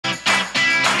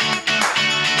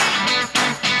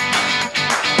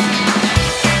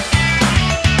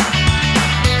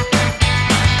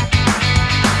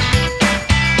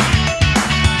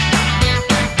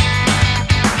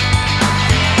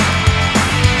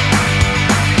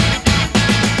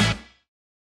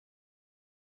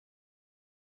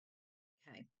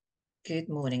Good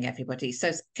morning, everybody.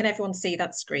 So can everyone see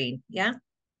that screen? Yeah?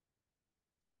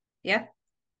 Yeah?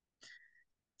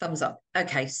 Thumbs up.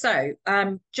 Okay, so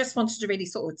just wanted to really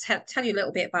sort of tell you a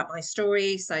little bit about my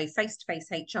story. So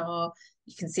face-to-face HR,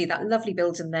 you can see that lovely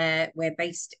building there. We're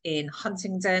based in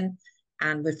Huntingdon,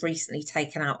 and we've recently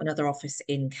taken out another office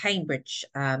in Cambridge,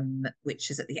 which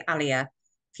is at the Alia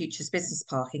Futures Business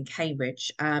Park in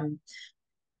Cambridge.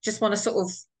 Just want to sort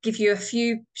of give you a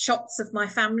few shots of my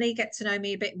family, get to know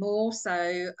me a bit more.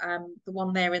 So the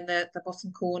one there in the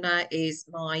bottom corner is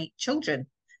my children.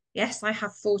 Yes, I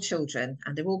have 4 children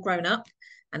and they're all grown up.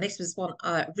 And this was one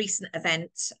recent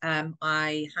event.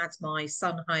 I had my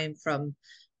son home from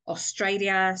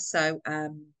Australia. So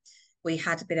we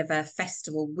had a bit of a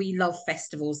festival. We love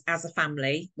festivals as a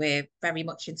family. We're very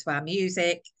much into our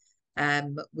music.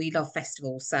 We love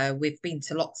festivals, so we've been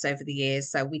to lots over the years.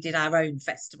 So we did our own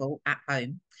festival at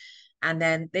home. And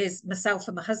then there's myself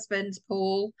and my husband,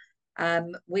 Paul.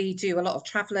 We do a lot of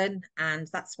traveling, and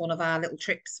that's one of our little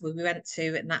trips where we went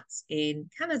to, and that's in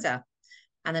Canada.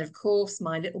 And then, of course,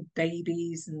 my little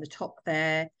babies in the top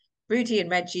there, Rudy and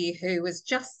Reggie, who was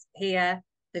just here.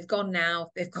 They've gone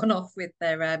now. They've gone off with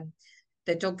their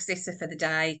dog sitter for the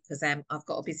day because I've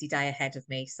got a busy day ahead of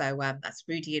me. So that's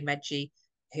Rudy and Reggie,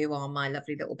 who are my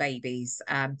lovely little babies.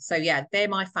 So yeah, they're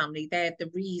my family. They're the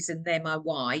reason. They're my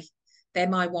why. They're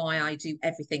my why I do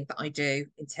everything that I do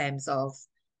in terms of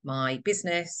my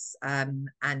business and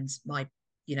my,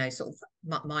 sort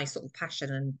of my sort of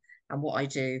passion and what I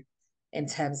do in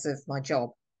terms of my job.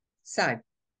 So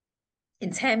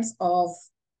in terms of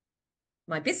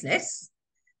my business,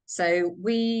 so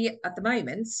we at the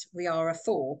moment we are a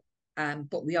 4,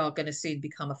 but we are going to soon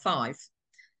become a 5.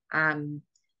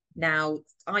 Now,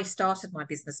 I started my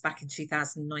business back in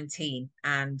 2019,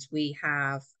 and we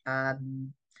have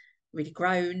really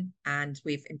grown, and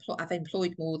I've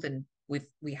employed more than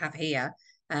we have here.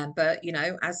 But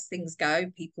as things go,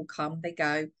 people come, they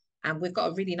go, and we've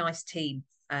got a really nice team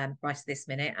right at this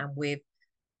minute, and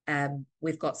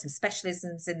we've got some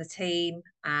specialisms in the team,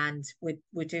 and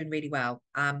we're doing really well.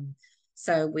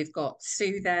 So we've got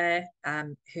Sue there,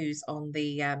 who's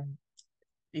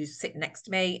sitting next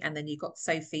to me, and then you've got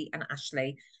Sophie and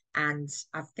Ashley. And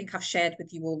I think I've shared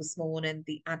with you all this morning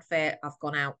the advert I've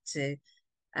gone out to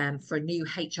for a new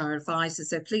HR advisor.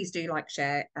 So please do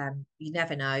share. You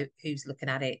never know who's looking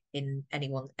at it in any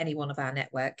one of our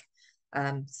network.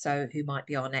 So who might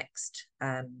be our next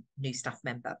new staff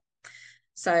member.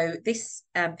 So this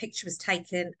picture was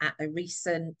taken at a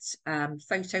recent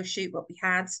photo shoot. What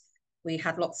we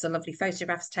had lots of lovely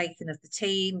photographs taken of the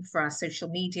team for our social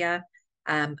media.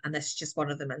 And this is just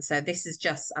one of them. And so this is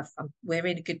just, we're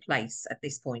in a good place at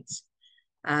this point.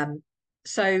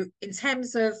 So in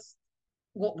terms of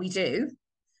what we do,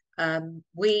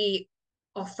 we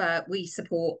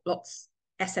support lots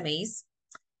SMEs,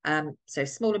 so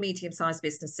small and medium-sized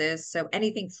businesses. So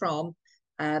anything from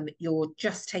you're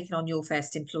just taking on your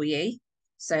first employee,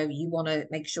 so you want to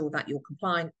make sure that you're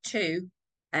compliant, to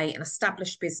an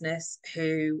established business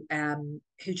who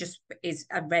just is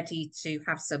ready to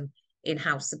have some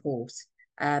in-house support.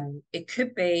 It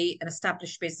could be an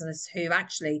established business who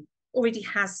actually already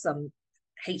has some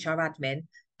HR admin,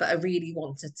 but are really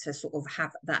wanted to sort of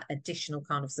have that additional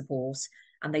kind of support,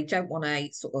 and they don't want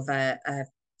a sort of a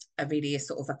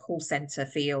sort of a call center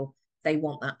feel. They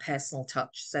want that personal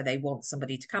touch, so they want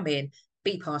somebody to come in,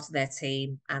 be part of their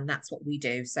team, and that's what we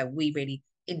do. So we really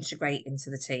integrate into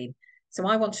the team. So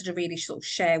I wanted to really sort of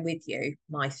share with you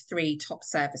my 3 top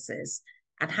services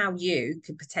and how you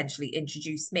could potentially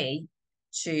introduce me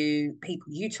to people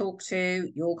you talk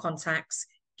to, your contacts,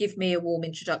 give me a warm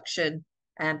introduction,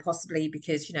 and possibly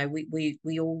because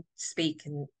we all speak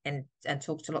and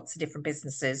talk to lots of different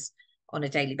businesses on a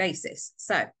daily basis.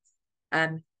 So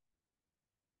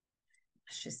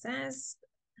she says,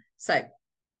 so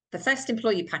the first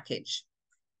employee package.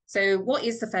 So what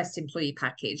is the first employee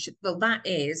package? Well, that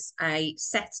is a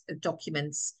set of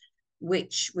documents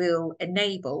which will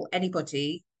enable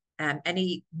anybody,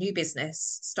 any new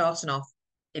business starting off,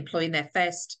 employing their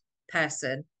first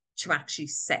person, to actually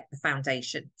set the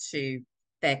foundation to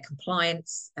their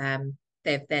compliance.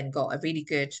 They've then got a really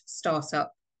good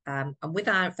startup. And with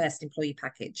our first employee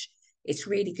package, it's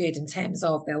really good in terms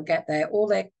of they'll get all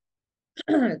their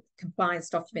compliance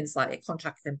documents, like their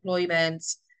contract of employment,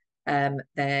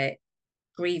 their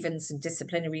grievance and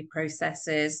disciplinary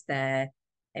processes, their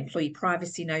employee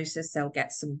privacy notice. They'll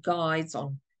get some guides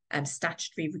on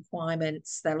statutory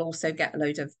requirements. They'll also get a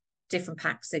load of different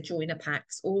packs, their joiner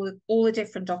packs, all the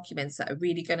different documents that are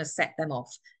really going to set them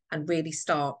off and really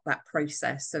start that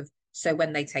process of, so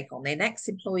when they take on their next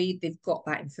employee, they've got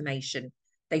that information.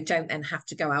 they don't then have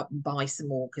to go out and buy some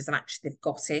more because they've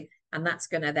got it, and that's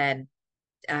going to then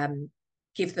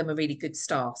give them a really good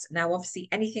start. Now, obviously,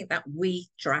 anything that we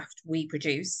draft, we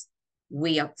produce,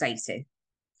 we update it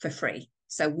for free.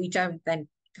 So we don't then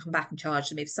come back and charge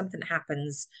them. If something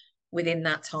happens within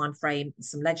that time frame,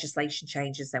 some legislation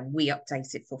changes, then we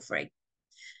update it for free.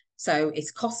 So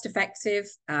it's cost effective.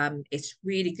 It's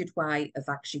really good way of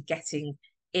actually getting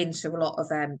into a lot of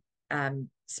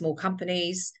small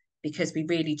companies, because we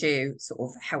really do sort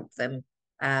of help them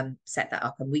set that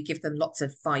up, and we give them lots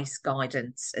of advice,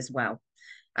 guidance as well.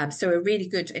 So a really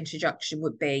good introduction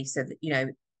would be, so that, you know,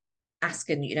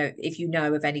 asking, you know, if you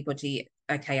know of anybody,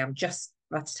 okay, I'm just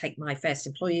about to take my first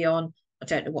employee on, I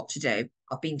don't know what to do.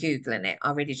 I've been Googling it.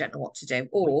 I really don't know what to do.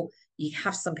 Or you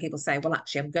have some people say, well,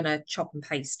 actually, I'm going to chop and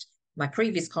paste my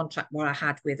previous contract where I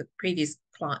had with a previous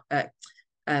client,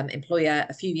 employer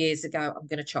a few years ago. I'm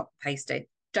going to chop and paste it.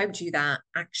 Don't do that.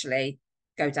 Actually,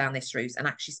 go down this route and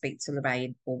actually speak to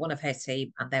Lorraine or one of her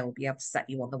team, and they will be able to set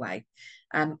you on the way.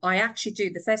 I actually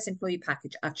do the first employee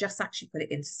package. I've just actually put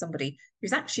it into somebody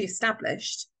who's actually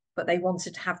established, but they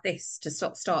wanted to have this to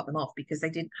start them off because they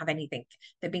didn't have anything.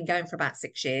 They've been going for about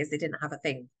 6 years. They didn't have a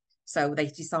thing. So they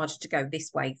decided to go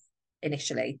this way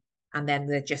initially, and then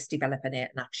they're just developing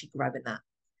it and actually growing that.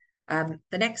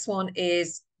 The next one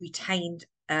is retained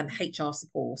HR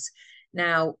support.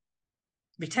 Now,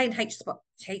 retained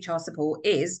HR support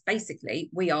is basically,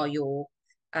 we are your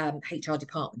HR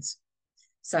department.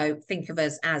 So think of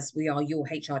us as we are your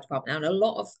HR department. Now, and a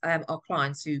lot of our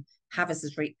clients who have us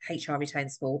as HR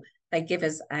retained support, they give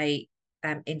us a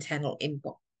internal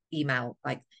email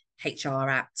like HR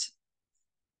at,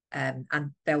 and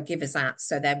they'll give us that.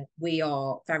 So then we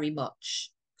are very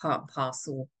much part and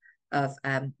parcel of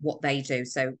what they do.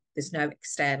 So there's no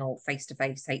external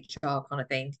face-to-face HR kind of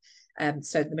thing.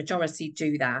 So the majority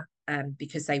do that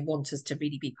because they want us to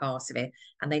really be part of it,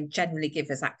 and they generally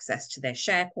give us access to their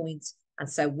SharePoint, and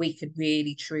so we could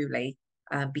really truly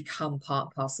become part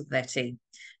and parcel of their team.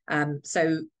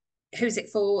 So who's it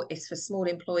for? It's for small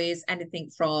employers, anything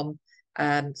from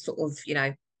sort of, you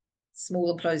know,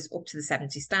 small employers up to the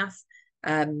 70 staff.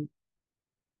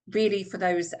 Really for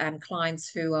those clients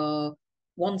who are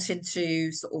wanting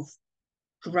to sort of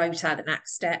grow to the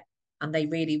next step, and they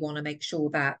really want to make sure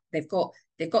that they've got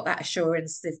that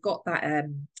assurance, they've got that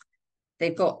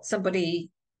they've got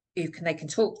somebody who they can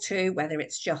talk to, whether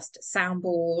it's just a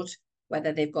soundboard,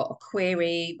 whether they've got a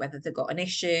query, whether they've got an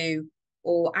issue,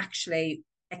 or actually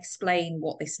explain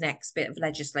what this next bit of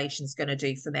legislation is going to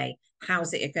do for me.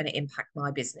 How's it going to impact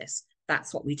my business?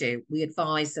 That's what we do. We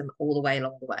advise them all the way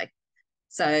along the way.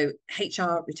 So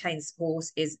HR retained support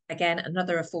is, again,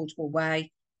 another affordable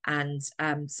way. And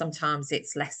sometimes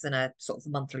it's less than a sort of a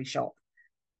monthly shop.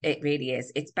 It really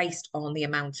is. It's based on the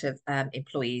amount of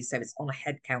employees. So it's on a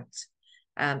head count.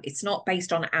 It's not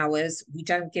based on hours. We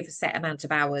don't give a set amount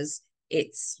of hours.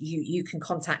 It's you can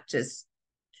contact us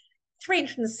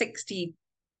 360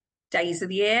 days of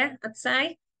the year, I'd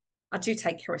say. I do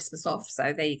take Christmas off,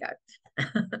 so there you go.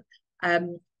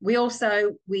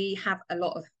 We have a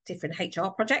lot of different HR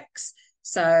projects.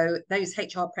 So those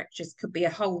HR projects could be a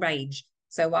whole range.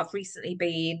 So I've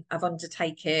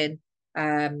undertaken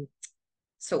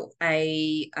sort of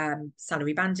a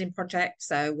salary banding project.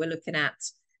 So we're looking at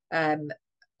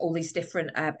all these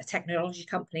different technology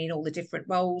company and all the different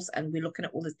roles, and we're looking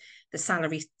at all the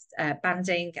salary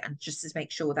banding, and just to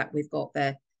make sure that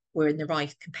we're in the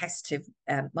right competitive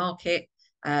market.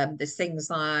 There's things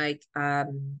like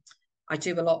I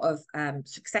do a lot of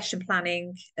succession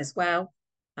planning as well.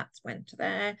 That's went to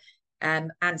there.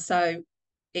 And so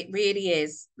it really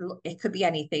is, it could be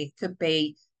anything. It could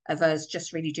be of us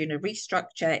just really doing a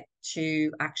restructure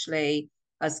to actually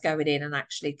us going in and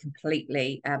actually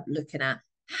completely looking at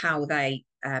how they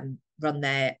run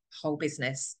their whole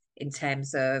business in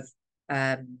terms of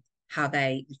how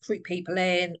they recruit people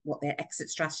in, what their exit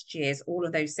strategy is, all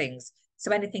of those things.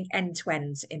 So anything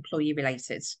end-to-end employee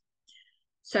related.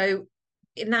 So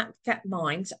in that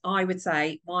mind, I would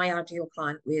say my ideal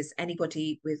client was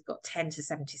anybody with got 10 to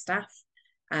 70 staff.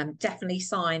 Definitely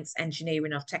science,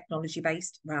 engineering, or technology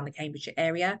based around the Cambridgeshire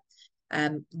area.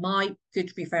 My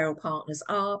good referral partners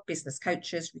are business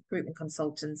coaches, recruitment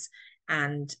consultants,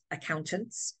 and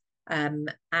accountants.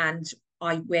 And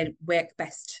I work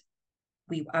best.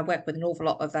 I work with an awful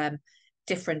lot of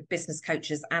different business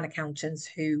coaches and accountants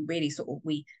who really sort of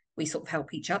we sort of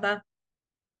help each other.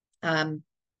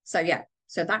 So yeah.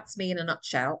 So that's me in a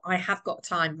nutshell. I have got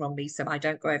time on me, so I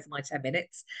don't go over my 10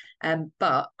 minutes.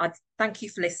 But I thank you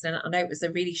for listening. I know it was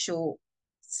a really short,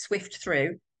 swift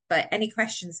through, but any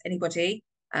questions, anybody,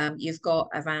 you've got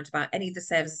around about any of the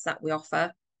services that we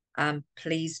offer,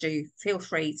 please do feel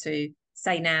free to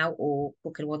say now or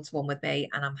book a one-to-one with me,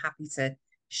 and I'm happy to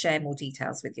share more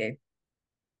details with you.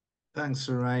 Thanks,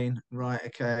 Lorraine. Right,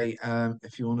 okay.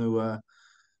 If you want to, I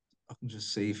can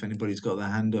just see if anybody's got their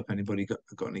hand up. Anybody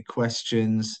got any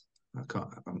questions? I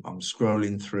can't. I'm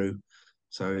scrolling through.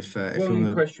 So if you One want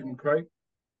to, question, Craig.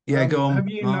 yeah, go Have on,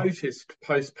 you Mark. noticed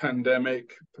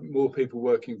post-pandemic, more people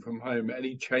working from home,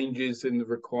 any changes in the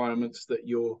requirements that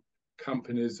your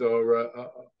companies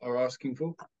are asking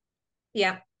for?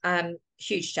 Yeah,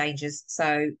 huge changes.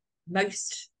 So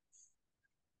most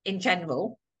in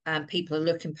general, people are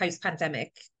looking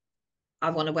post-pandemic. I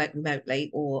want to work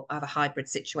remotely or have a hybrid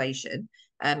situation,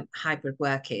 hybrid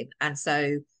working. And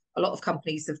so a lot of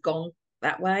companies have gone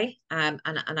that way, and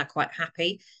are quite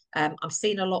happy. I've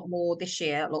seen a lot more this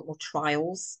year, a lot more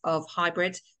trials of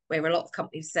hybrid, where a lot of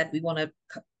companies said we want to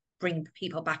bring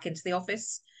people back into the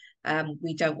office.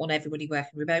 We don't want everybody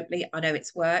working remotely. I know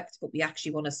it's worked, but we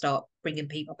actually want to start bringing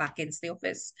people back into the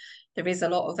office. There is a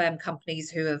lot of companies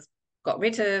who have got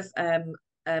rid of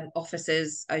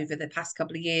offices over the past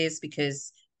couple of years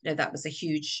because that was a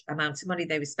huge amount of money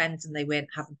they were spent and they weren't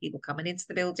having people coming into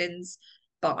the buildings.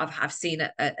 But I've seen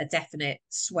a definite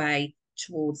sway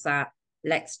towards that.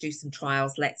 Let's do some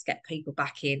trials. Let's get people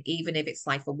back in, even if it's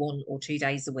like for 1 or 2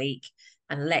 days a week,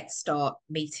 and let's start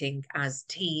meeting as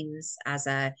teams,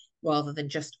 rather than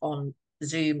just on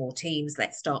Zoom or Teams.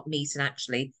 Let's start meeting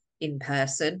actually in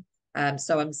person.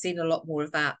 So I'm seeing a lot more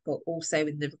of that, but also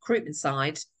in the recruitment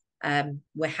side,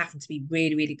 we're having to be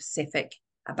really, really specific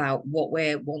about what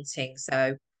we're wanting.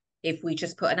 So if we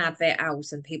just put an advert out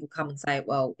and people come and say,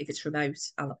 well, if it's remote,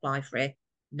 I'll apply for it.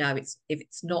 No, if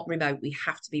it's not remote, we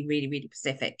have to be really, really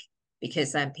specific,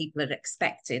 because people are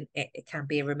expecting it can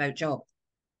be a remote job,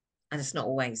 and it's not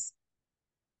always.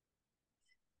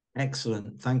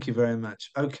 Excellent. Thank you very much.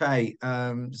 Okay,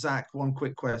 Zach, one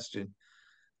quick question.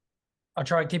 I'll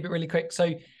try and keep it really quick.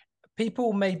 So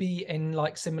people may be in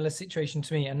like similar situation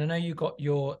to me, and I know you got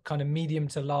your kind of medium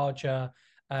to larger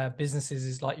businesses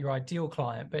is like your ideal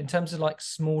client, but in terms of like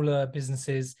smaller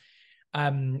businesses,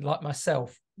 like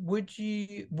myself, would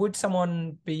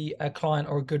someone be a client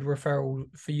or a good referral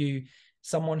for you?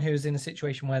 Someone who's in a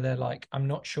situation where they're like, I'm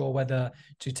not sure whether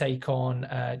to take on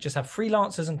just have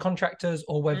freelancers and contractors,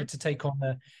 or whether to take on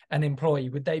an employee.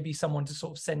 Would they be someone to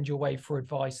sort of send your way for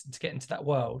advice and to get into that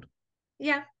world?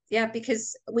 Yeah,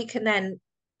 because we can then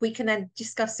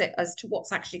discuss it as to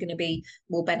what's actually going to be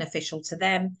more beneficial to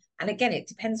them. And again, it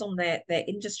depends on their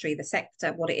industry, the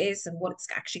sector, what it is, and what's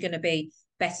actually going to be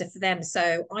better for them.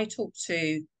 So I talked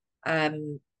to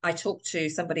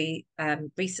somebody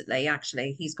recently.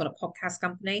 Actually, he's got a podcast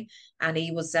company, and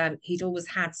he'd always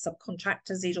had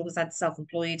subcontractors, he'd always had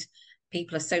self-employed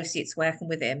people, associates working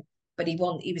with him, but he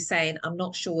was saying, I'm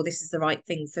not sure this is the right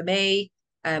thing for me.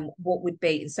 What would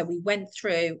be? And so we went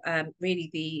through really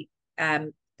the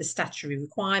statutory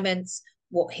requirements,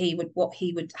 what he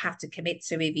would have to commit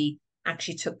to if he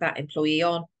actually took that employee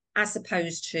on, as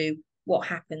opposed to what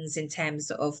happens in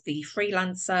terms of the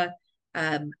freelancer.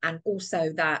 And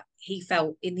also that he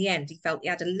felt he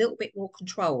had a little bit more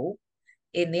control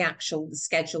in the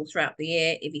schedule throughout the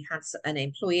year if he had an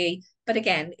employee. But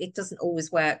again, it doesn't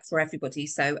always work for everybody.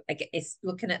 So it's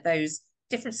looking at those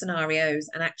different scenarios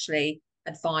and actually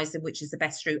advise them which is the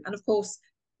best route. And of course,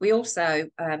 we also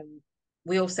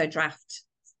draft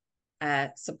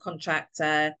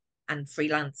subcontractor and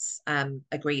freelance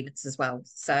agreements as well.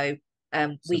 So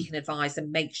we can advise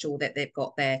and make sure that they've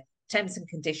got their terms and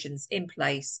conditions in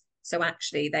place, so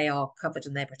actually they are covered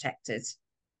and they're protected.